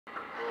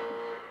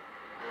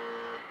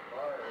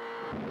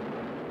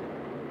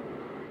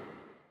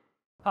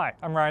Hi,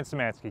 I'm Ryan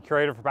Szymanski,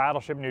 curator for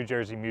Battleship New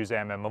Jersey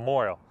Museum and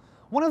Memorial.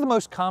 One of the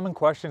most common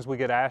questions we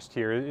get asked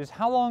here is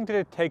how long did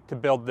it take to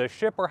build this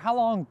ship, or how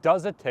long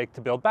does it take to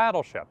build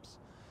battleships?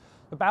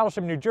 The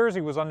Battleship New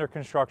Jersey was under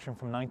construction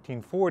from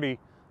 1940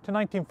 to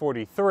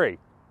 1943. So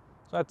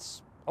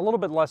that's a little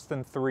bit less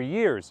than 3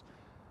 years.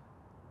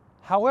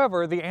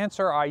 However, the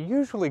answer I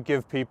usually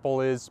give people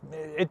is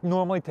it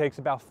normally takes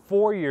about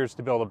 4 years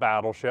to build a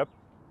battleship.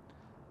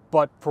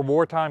 But for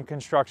wartime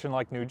construction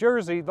like New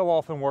Jersey, they'll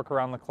often work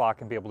around the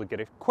clock and be able to get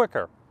it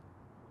quicker.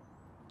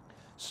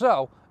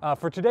 So,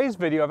 for today's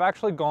video, I've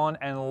actually gone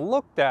and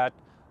looked at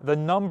the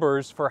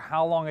numbers for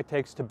how long it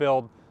takes to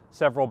build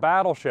several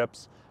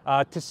battleships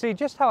to see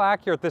just how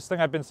accurate this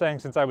thing I've been saying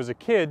since I was a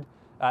kid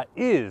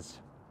is.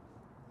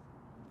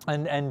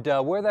 And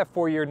where that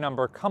 4-year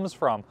number comes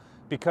from,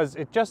 because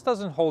it just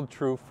doesn't hold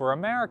true for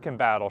American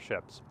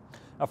battleships.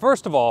 Now,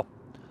 first of all,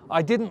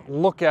 I didn't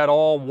look at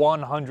all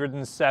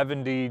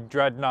 170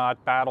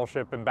 dreadnought,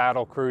 battleship, and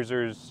battle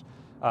cruisers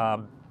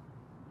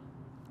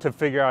to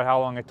figure out how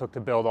long it took to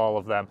build all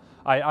of them.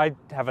 I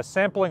have a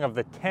sampling of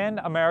the 10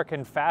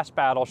 American fast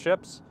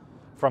battleships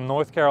from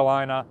North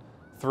Carolina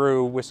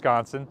through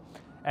Wisconsin,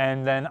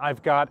 and then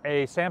I've got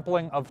a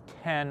sampling of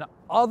 10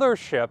 other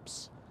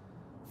ships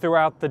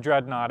throughout the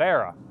dreadnought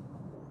era.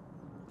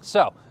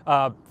 So,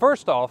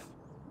 first off,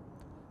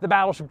 the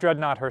battleship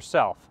Dreadnought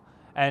herself.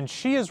 And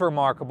she is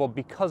remarkable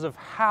because of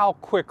how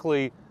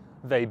quickly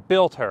they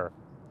built her.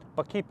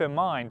 But keep in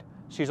mind,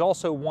 she's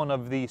also one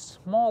of the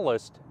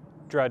smallest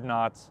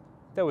dreadnoughts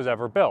that was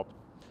ever built.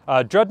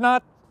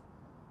 Dreadnought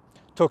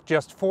took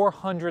just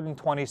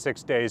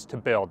 426 days to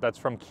build. That's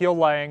from keel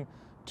laying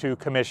to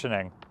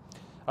commissioning.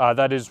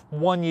 That is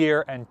 1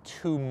 year and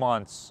 2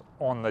 months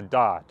on the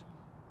dot.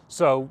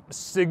 So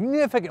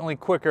significantly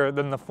quicker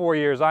than the 4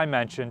 years I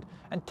mentioned,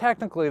 and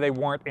technically they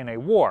weren't in a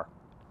war.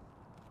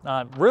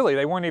 Really,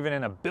 they weren't even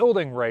in a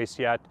building race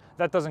yet.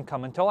 That doesn't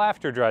come until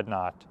after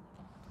Dreadnought.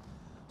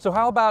 So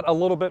how about a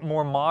little bit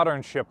more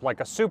modern ship like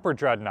a super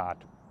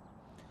dreadnought?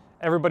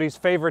 Everybody's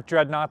favorite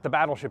dreadnought, the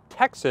Battleship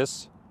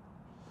Texas,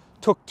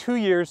 took 2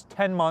 years,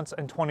 10 months,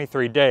 and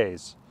 23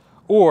 days,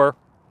 or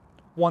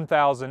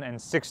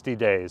 1,060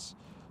 days.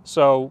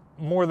 So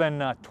more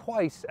than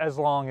twice as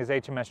long as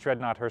HMS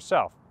Dreadnought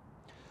herself.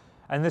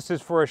 And this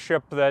is for a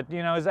ship that,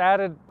 has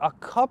added a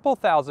couple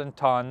thousand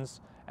tons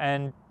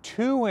and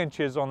 2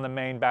 inches on the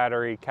main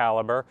battery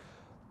caliber,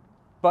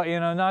 but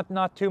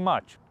not too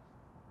much.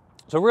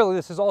 So really,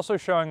 this is also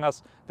showing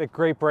us that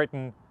Great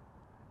Britain,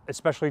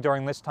 especially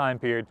during this time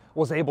period,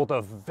 was able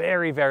to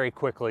very, very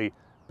quickly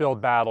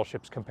build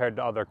battleships compared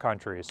to other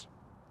countries.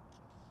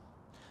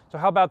 So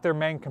how about their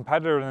main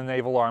competitor in the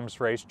naval arms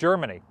race,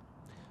 Germany?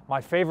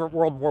 My favorite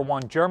World War I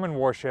German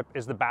warship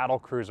is the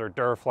battlecruiser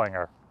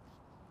Derfflinger.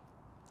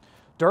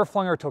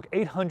 Derfflinger took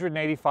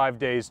 885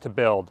 days to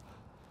build,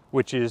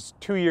 which is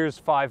 2 years,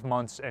 5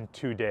 months, and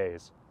 2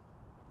 days.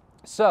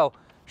 So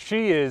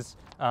she is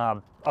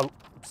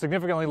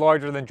significantly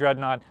larger than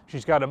Dreadnought.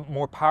 She's got a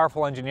more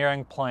powerful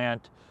engineering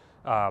plant,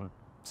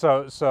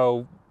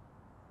 so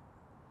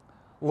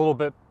a little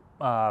bit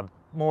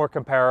more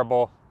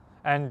comparable.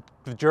 And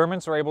the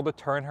Germans are able to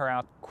turn her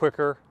out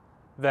quicker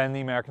than the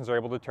Americans are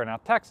able to turn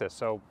out Texas.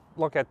 So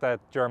look at that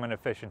German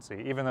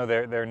efficiency, even though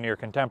they're near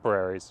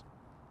contemporaries.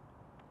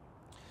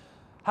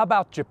 How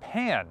about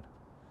Japan?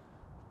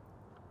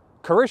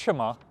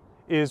 Kirishima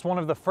is one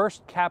of the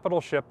first capital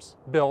ships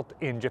built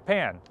in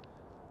Japan.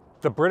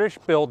 The British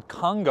build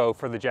Kongo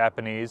for the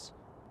Japanese,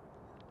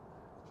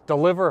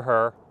 deliver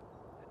her,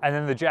 and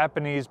then the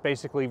Japanese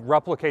basically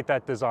replicate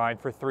that design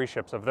for 3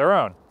 ships of their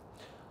own.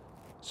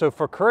 So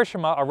for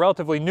Kirishima, a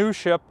relatively new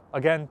ship,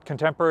 again,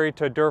 contemporary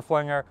to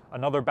Derfflinger,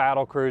 another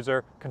battle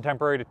cruiser,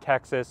 contemporary to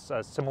Texas,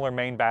 a similar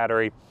main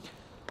battery.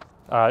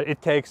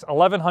 It takes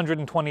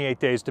 1,128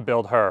 days to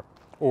build her,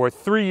 or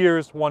 3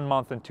 years, 1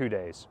 month, and 2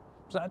 days.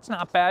 So that's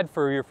not bad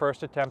for your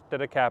first attempt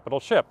at a capital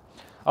ship.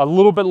 A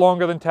little bit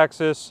longer than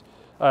Texas,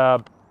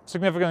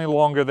 significantly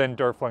longer than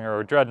Derfflinger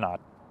or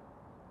Dreadnought.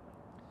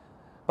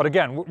 But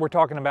again, we're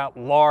talking about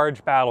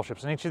large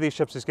battleships, and each of these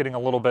ships is getting a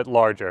little bit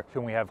larger.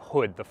 And we have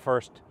Hood, the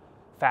first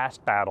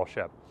fast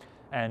battleship,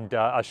 and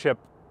a ship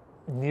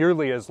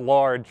nearly as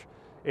large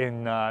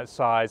in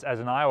size as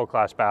an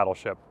Iowa-class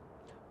battleship,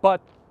 but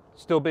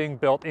still being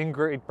built in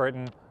Great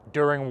Britain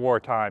during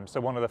wartime, so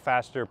one of the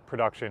faster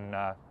production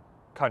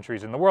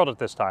countries in the world at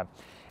this time.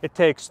 It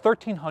takes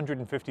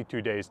 1,352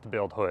 days to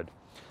build Hood.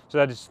 So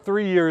that is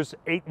 3 years,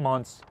 8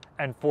 months,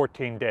 and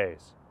 14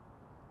 days.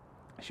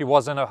 She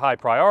wasn't a high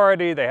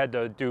priority. They had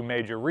to do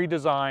major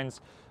redesigns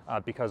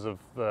because of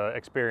the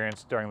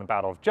experience during the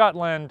Battle of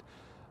Jutland.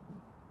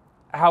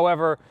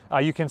 However,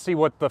 you can see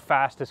what the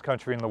fastest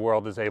country in the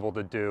world is able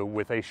to do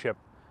with a ship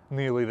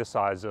nearly the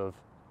size of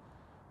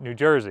New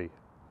Jersey.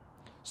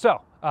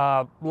 So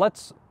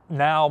let's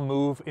now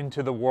move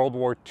into the World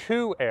War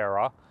II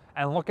era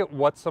and look at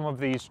what some of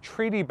these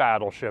treaty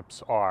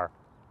battleships are.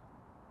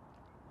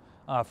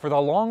 For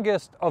the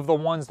longest of the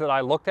ones that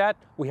I looked at,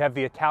 we have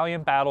the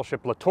Italian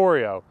battleship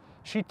Littorio.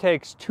 She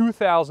takes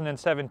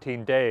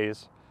 2,017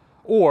 days,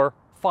 or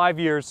 5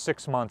 years,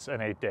 6 months,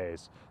 and 8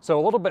 days. So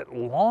a little bit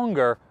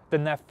longer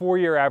than that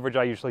 4-year average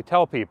I usually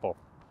tell people.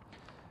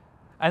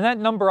 And that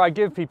number I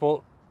give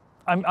people,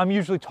 I'm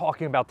usually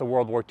talking about the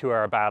World War II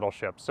era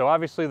battleships. So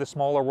obviously the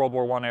smaller World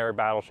War I era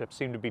battleships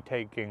seem to be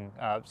taking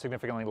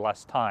significantly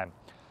less time.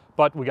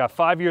 But we got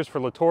 5 years for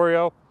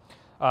Littorio.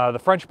 The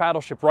French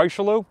battleship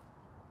Richelieu,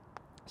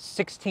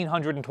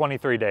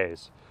 1,623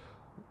 days,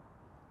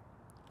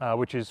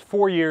 which is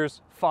 4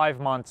 years, 5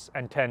 months,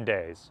 and 10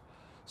 days.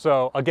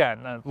 So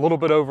again, a little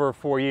bit over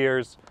 4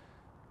 years,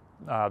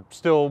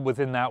 still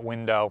within that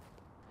window.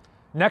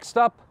 Next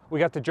up, we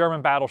got the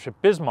German battleship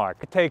Bismarck.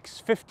 It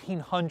takes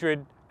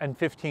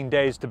 1,515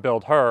 days to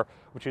build her,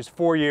 which is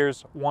 4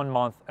 years, 1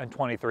 month, and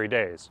 23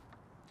 days.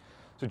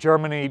 So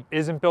Germany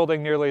isn't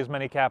building nearly as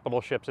many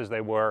capital ships as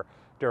they were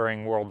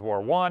during World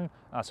War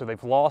I, so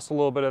they've lost a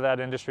little bit of that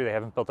industry. They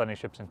haven't built any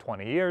ships in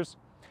 20 years.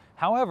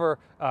 However,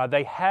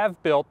 they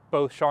have built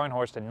both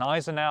Scharnhorst and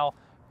Gneisenau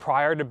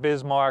prior to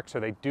Bismarck, so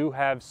they do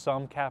have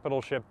some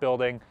capital ship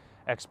building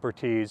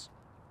expertise.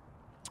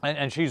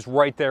 And she's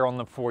right there on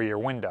the 4-year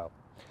window.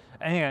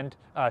 And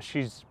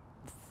she's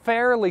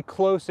fairly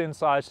close in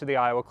size to the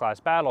Iowa-class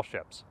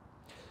battleships.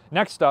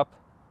 Next up,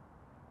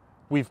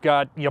 we've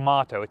got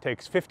Yamato. It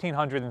takes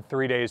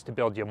 1,503 days to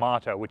build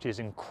Yamato, which is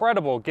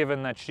incredible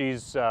given that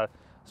she's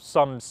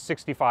some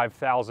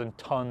 65,000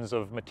 tons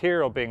of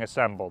material being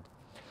assembled.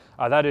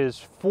 That is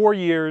 4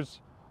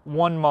 years,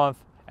 1 month,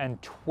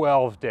 and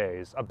 12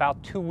 days.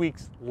 About 2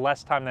 weeks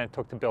less time than it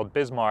took to build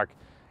Bismarck,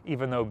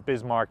 even though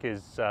Bismarck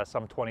is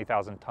some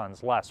 20,000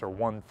 tons less, or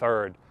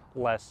 1/3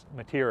 less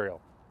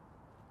material.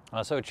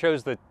 So it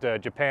shows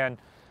that Japan,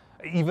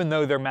 even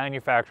though they're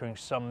manufacturing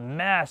some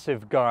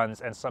massive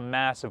guns and some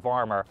massive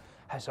armor,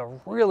 has a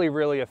really,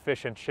 really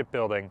efficient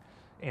shipbuilding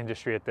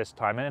industry at this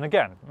time. And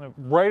again,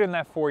 right in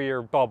that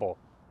 4-year bubble.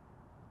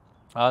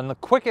 And the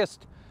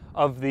quickest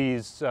of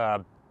these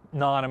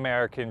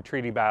non-American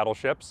treaty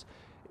battleships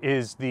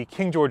is the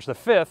King George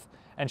V,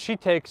 and she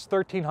takes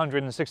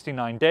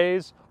 1,369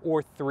 days,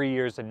 or 3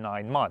 years and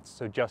 9 months,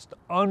 so just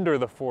under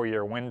the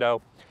 4-year window.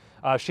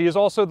 She is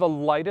also the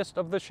lightest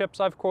of the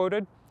ships I've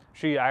quoted.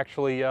 She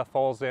actually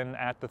falls in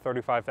at the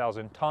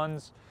 35,000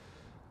 tons,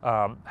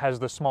 has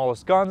the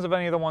smallest guns of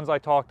any of the ones I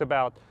talked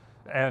about,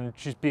 and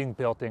she's being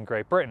built in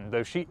Great Britain,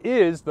 though she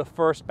is the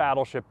first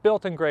battleship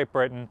built in Great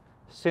Britain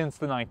since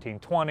the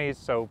 1920s,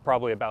 so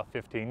probably about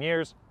 15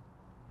 years.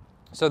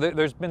 So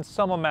there's been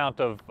some amount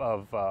of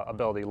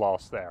ability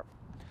lost there.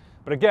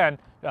 But again,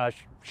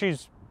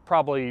 she's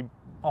probably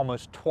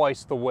almost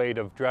twice the weight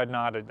of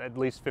Dreadnought, at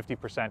least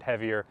 50%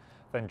 heavier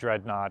than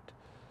Dreadnought.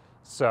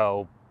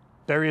 So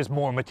there is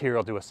more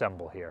material to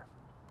assemble here.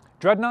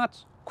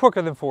 Dreadnoughts,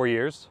 quicker than 4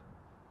 years.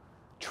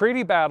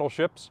 Treaty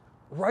battleships,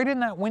 right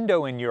in that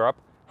window in Europe.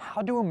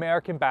 How do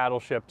American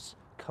battleships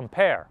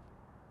compare?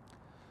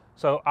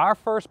 So our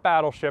first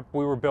battleship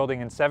we were building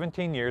in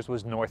 17 years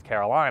was North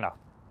Carolina.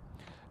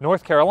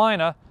 North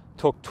Carolina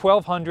took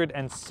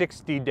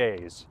 1,260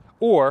 days,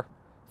 or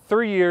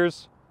 3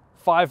 years,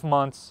 5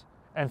 months,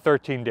 and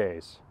 13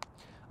 days.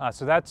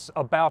 So that's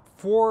about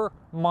 4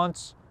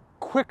 months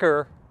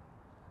quicker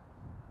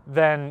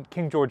than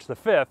King George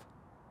V.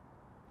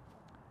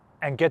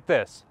 And get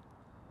this,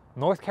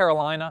 North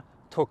Carolina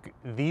took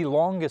the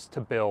longest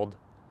to build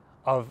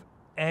of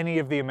any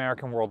of the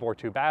American World War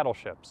II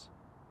battleships.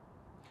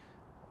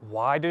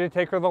 Why did it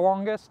take her the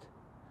longest?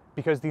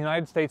 Because the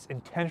United States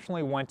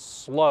intentionally went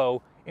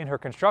slow in her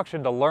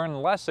construction to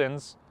learn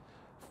lessons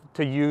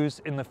to use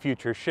in the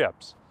future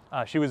ships.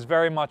 She was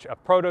very much a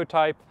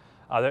prototype.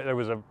 There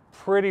was a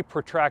pretty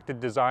protracted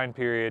design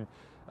period.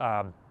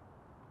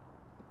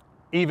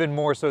 Even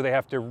more so, they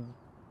have to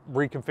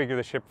reconfigure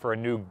the ship for a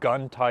new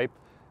gun type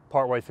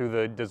partway through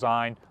the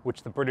design,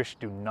 which the British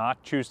do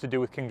not choose to do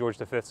with King George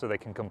V, so they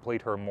can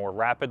complete her more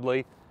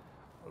rapidly.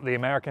 The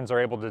Americans are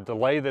able to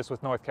delay this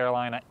with North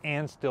Carolina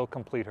and still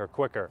complete her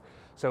quicker.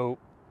 So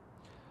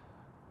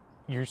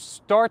you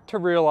start to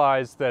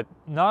realize that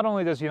not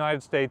only does the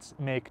United States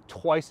make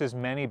twice as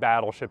many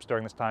battleships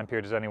during this time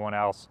period as anyone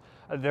else,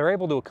 they're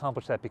able to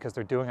accomplish that because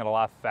they're doing it a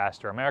lot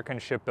faster. American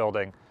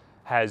shipbuilding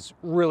has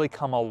really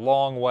come a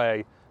long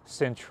way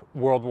since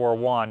World War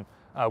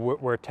I,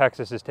 where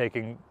Texas is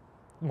taking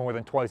more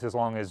than twice as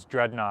long as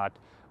Dreadnought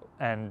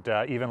and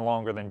even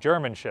longer than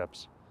German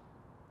ships.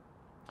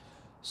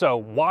 So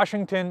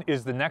Washington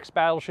is the next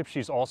battleship.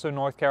 She's also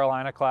North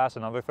Carolina class,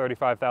 another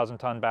 35,000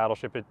 ton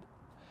battleship. It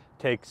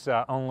takes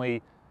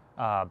only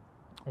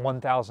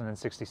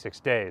 1,066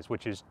 days,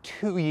 which is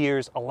 2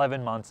 years,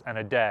 11 months, and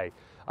a day.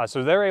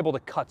 So they're able to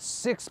cut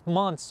 6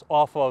 months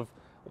off of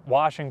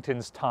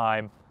Washington's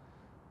time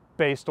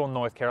based on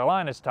North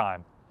Carolina's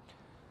time.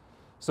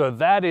 So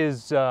that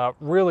is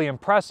really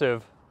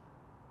impressive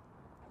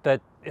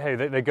that, hey,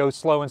 they go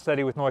slow and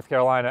steady with North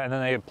Carolina, and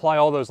then they apply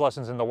all those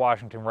lessons into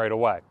Washington right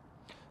away.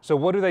 So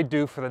what do they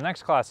do for the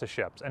next class of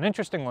ships? And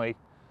interestingly,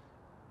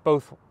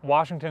 both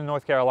Washington and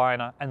North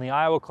Carolina and the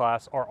Iowa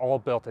class are all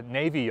built at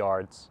Navy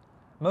yards.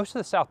 Most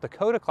of the South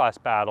Dakota class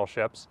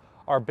battleships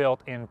are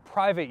built in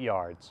private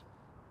yards.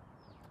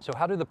 So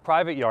how do the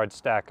private yards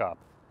stack up?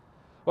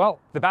 Well,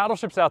 the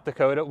Battleship South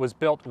Dakota was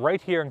built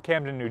right here in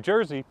Camden, New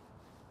Jersey,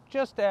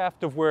 just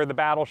aft of where the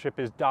Battleship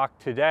is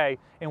docked today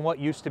in what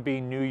used to be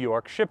New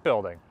York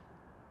Shipbuilding.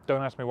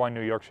 Don't ask me why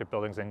New York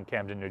Shipbuilding's in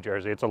Camden, New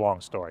Jersey. It's a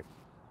long story.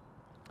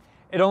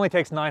 It only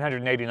takes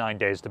 989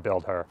 days to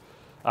build her.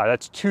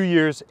 That's 2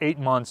 years, 8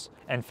 months,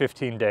 and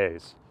 15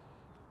 days.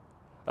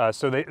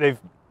 So they've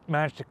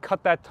managed to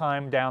cut that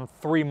time down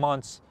 3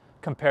 months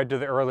compared to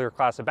the earlier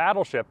class of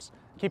battleships.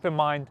 Keep in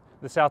mind,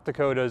 the South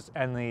Dakotas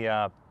and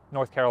the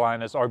North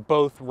Carolinas are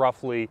both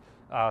roughly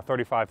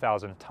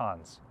 35,000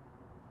 tons.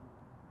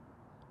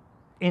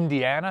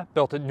 Indiana,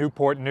 built at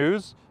Newport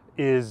News,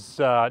 is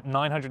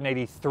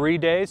 983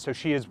 days, so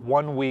she is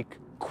 1 week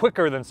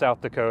quicker than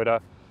South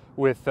Dakota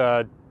with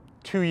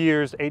 2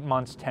 years, 8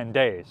 months, 10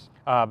 days.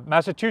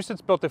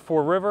 Massachusetts, built at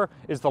Fore River,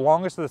 is the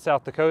longest of the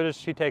South Dakotas.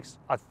 She takes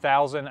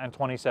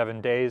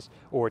 1,027 days,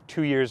 or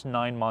 2 years,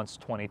 9 months,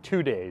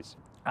 22 days.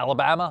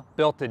 Alabama,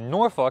 built in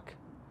Norfolk,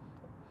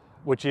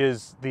 which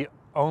is the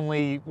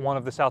only one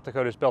of the South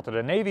Dakotas built at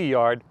a Navy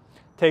yard,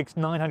 takes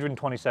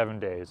 927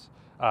 days.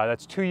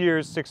 That's 2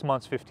 years, 6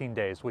 months, 15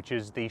 days, which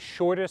is the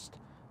shortest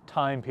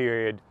time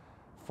period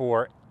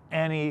for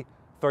any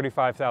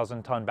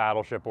 35,000 ton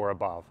battleship or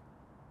above,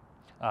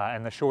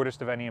 and the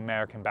shortest of any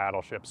American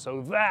battleship.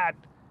 So that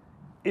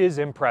is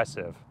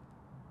impressive.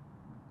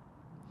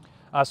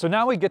 So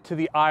now we get to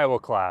the Iowa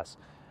class,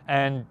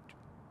 and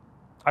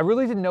I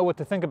really didn't know what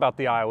to think about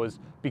the Iowas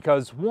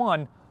because,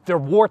 one, they're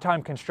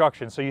wartime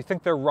construction, so you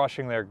think they're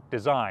rushing their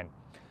design.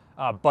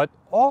 But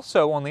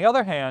also, on the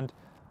other hand,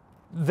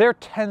 they're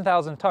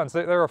 10,000 tons.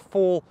 They're a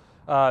full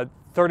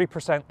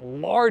 30%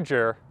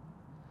 larger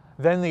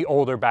than the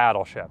older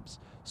battleships.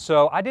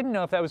 So I didn't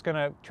know if that was going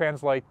to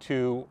translate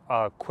to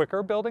a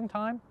quicker building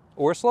time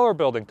or a slower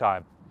building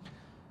time.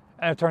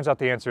 And it turns out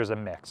the answer is a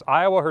mix.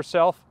 Iowa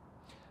herself,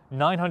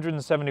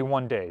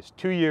 971 days,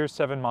 2 years,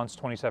 7 months,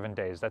 27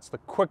 days. That's the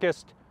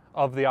quickest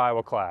of the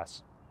Iowa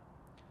class.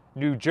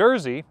 New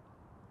Jersey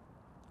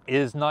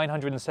is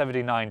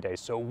 979 days,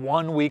 so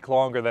 1 week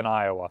longer than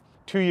Iowa.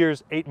 2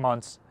 years, 8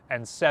 months,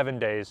 and 7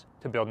 days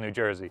to build New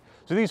Jersey.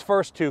 So these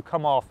first two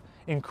come off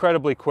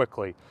incredibly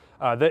quickly.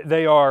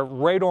 They are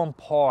right on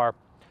par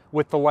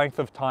with the length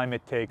of time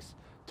it takes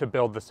to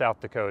build the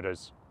South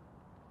Dakotas,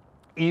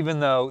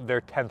 even though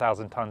they're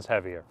 10,000 tons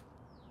heavier.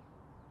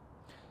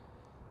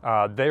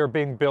 They are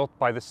being built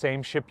by the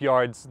same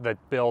shipyards that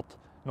built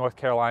North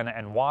Carolina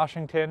and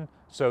Washington,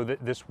 so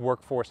that this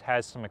workforce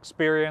has some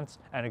experience.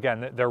 And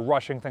again, they're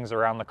rushing things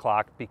around the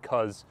clock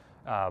because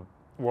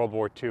World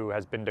War II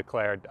has been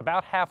declared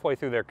about halfway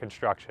through their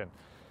construction.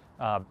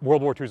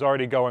 World War II is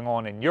already going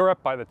on in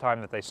Europe by the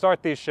time that they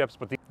start these ships,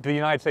 but the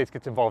United States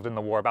gets involved in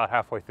the war about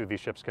halfway through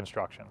these ships'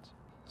 constructions.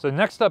 So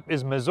next up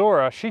is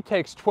Missouri. She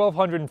takes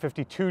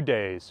 1,252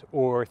 days,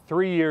 or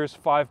 3 years,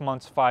 5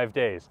 months, 5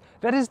 days.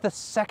 That is the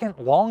second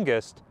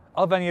longest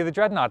of any of the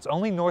dreadnoughts.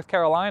 Only North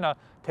Carolina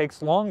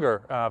takes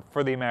longer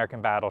for the American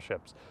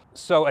battleships.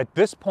 So at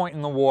this point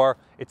in the war,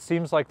 it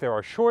seems like there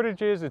are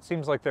shortages. It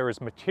seems like there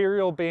is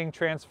material being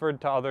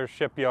transferred to other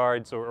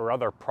shipyards or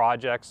other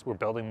projects. We're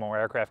building more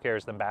aircraft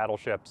carriers than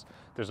battleships.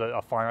 There's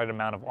a finite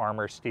amount of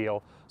armor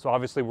steel. So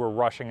obviously we're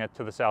rushing it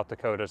to the South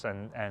Dakotas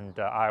and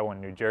Iowa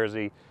and New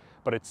Jersey.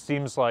 But it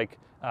seems like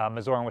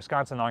Missouri and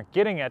Wisconsin aren't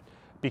getting it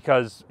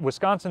because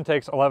Wisconsin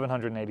takes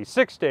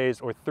 1,186 days,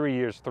 or 3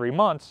 years, 3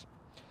 months.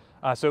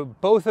 So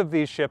both of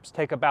these ships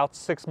take about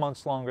 6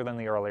 months longer than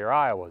the earlier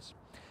Iowas.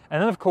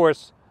 And then, of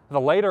course,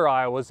 the later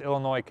Iowas,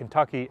 Illinois,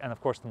 Kentucky, and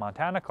of course the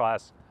Montana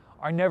class,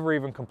 are never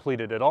even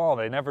completed at all.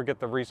 They never get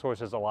the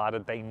resources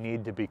allotted they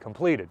need to be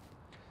completed.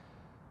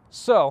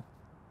 So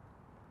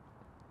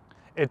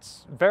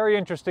it's very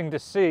interesting to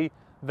see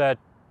that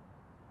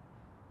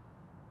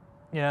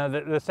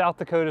the South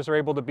Dakotas are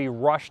able to be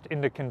rushed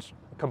into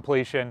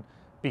completion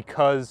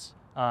because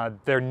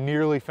they're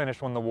nearly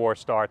finished when the war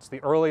starts.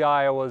 The early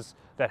Iowas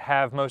that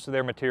have most of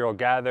their material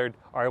gathered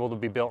are able to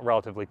be built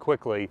relatively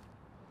quickly,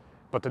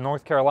 but the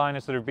North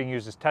Carolinas that are being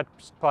used as test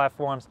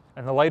platforms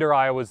and the later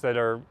Iowas that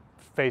are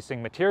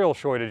facing material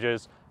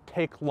shortages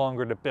take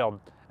longer to build.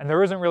 And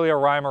there isn't really a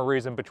rhyme or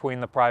reason between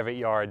the private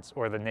yards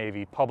or the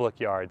Navy public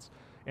yards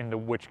into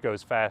which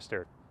goes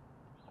faster.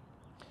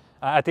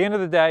 At the end of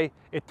the day,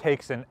 it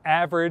takes an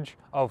average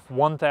of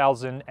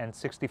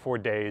 1,064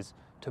 days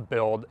to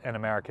build an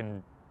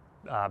American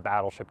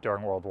battleship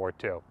during World War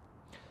II.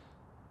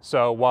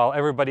 So while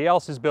everybody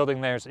else is building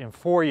theirs in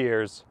 4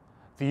 years,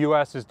 the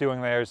US is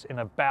doing theirs in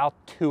about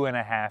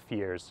 2.5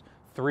 years,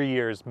 3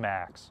 years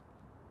max,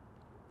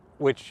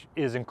 which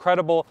is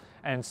incredible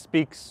and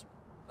speaks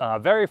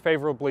very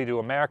favorably to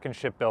American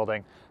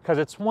shipbuilding, because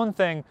it's one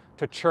thing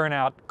to churn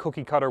out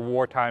cookie cutter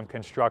wartime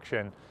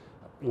construction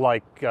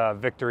like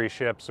Victory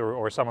ships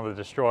or some of the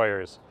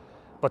destroyers,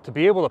 but to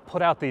be able to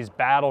put out these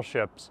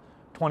battleships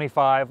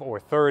 25 or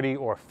 30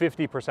 or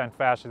 50%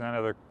 faster than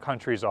other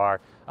countries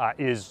are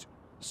is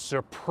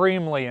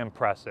supremely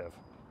impressive.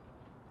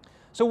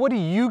 So what do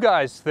you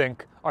guys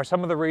think are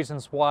some of the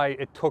reasons why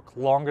it took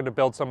longer to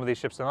build some of these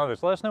ships than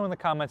others? Let us know in the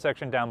comment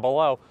section down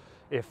below.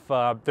 If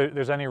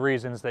there's any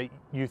reasons that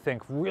you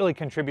think really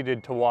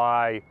contributed to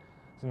why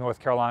North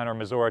Carolina or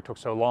Missouri took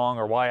so long,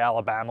 or why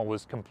Alabama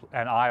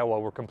and Iowa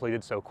were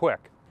completed so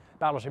quick.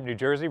 Battleship New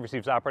Jersey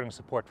receives operating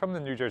support from the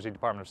New Jersey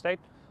Department of State,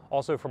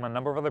 also from a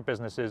number of other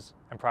businesses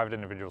and private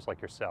individuals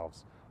like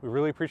yourselves. We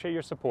really appreciate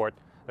your support.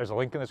 There's a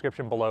link in the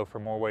description below for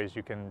more ways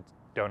you can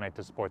donate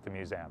to support the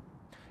museum.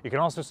 You can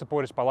also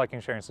support us by liking,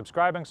 sharing, and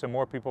subscribing so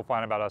more people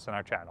find about us and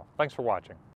our channel. Thanks for watching.